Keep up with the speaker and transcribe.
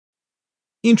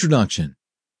Introduction.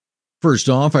 First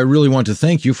off, I really want to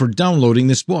thank you for downloading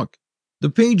this book. The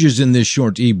pages in this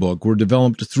short ebook were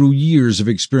developed through years of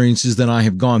experiences that I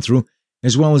have gone through,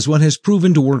 as well as what has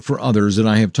proven to work for others that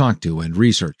I have talked to and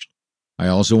researched. I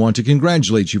also want to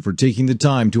congratulate you for taking the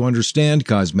time to understand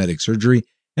cosmetic surgery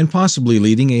and possibly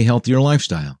leading a healthier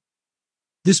lifestyle.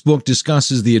 This book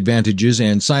discusses the advantages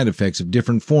and side effects of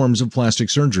different forms of plastic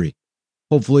surgery.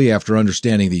 Hopefully, after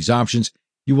understanding these options,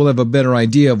 you will have a better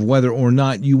idea of whether or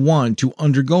not you want to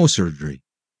undergo surgery.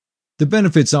 The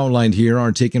benefits outlined here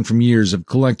are taken from years of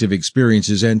collective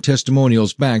experiences and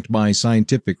testimonials backed by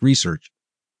scientific research.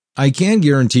 I can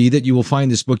guarantee that you will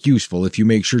find this book useful if you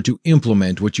make sure to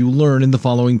implement what you learn in the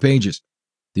following pages.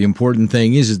 The important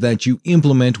thing is that you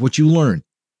implement what you learn.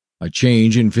 A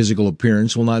change in physical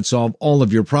appearance will not solve all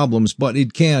of your problems, but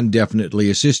it can definitely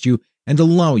assist you and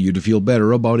allow you to feel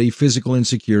better about a physical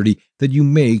insecurity that you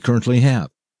may currently have.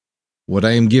 What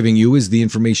I am giving you is the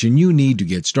information you need to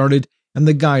get started and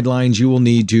the guidelines you will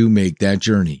need to make that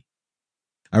journey.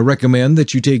 I recommend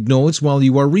that you take notes while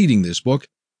you are reading this book.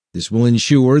 This will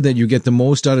ensure that you get the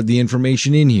most out of the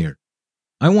information in here.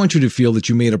 I want you to feel that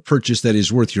you made a purchase that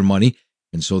is worth your money,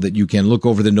 and so that you can look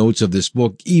over the notes of this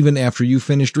book even after you've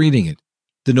finished reading it.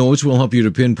 The notes will help you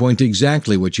to pinpoint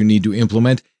exactly what you need to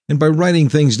implement, and by writing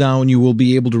things down, you will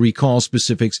be able to recall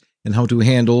specifics and how to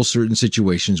handle certain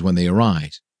situations when they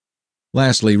arise.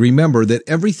 Lastly, remember that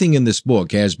everything in this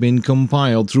book has been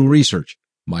compiled through research,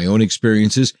 my own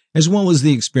experiences, as well as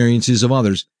the experiences of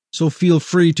others, so feel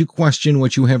free to question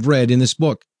what you have read in this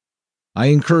book. I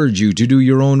encourage you to do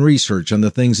your own research on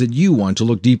the things that you want to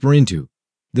look deeper into.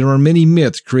 There are many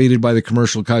myths created by the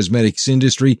commercial cosmetics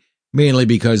industry, mainly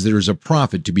because there is a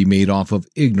profit to be made off of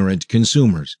ignorant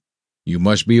consumers. You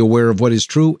must be aware of what is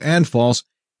true and false,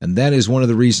 and that is one of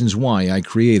the reasons why I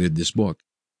created this book.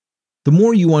 The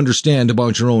more you understand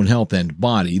about your own health and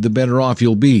body, the better off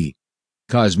you'll be.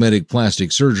 Cosmetic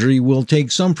plastic surgery will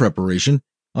take some preparation,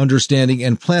 understanding,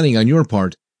 and planning on your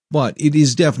part, but it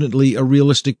is definitely a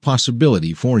realistic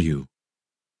possibility for you.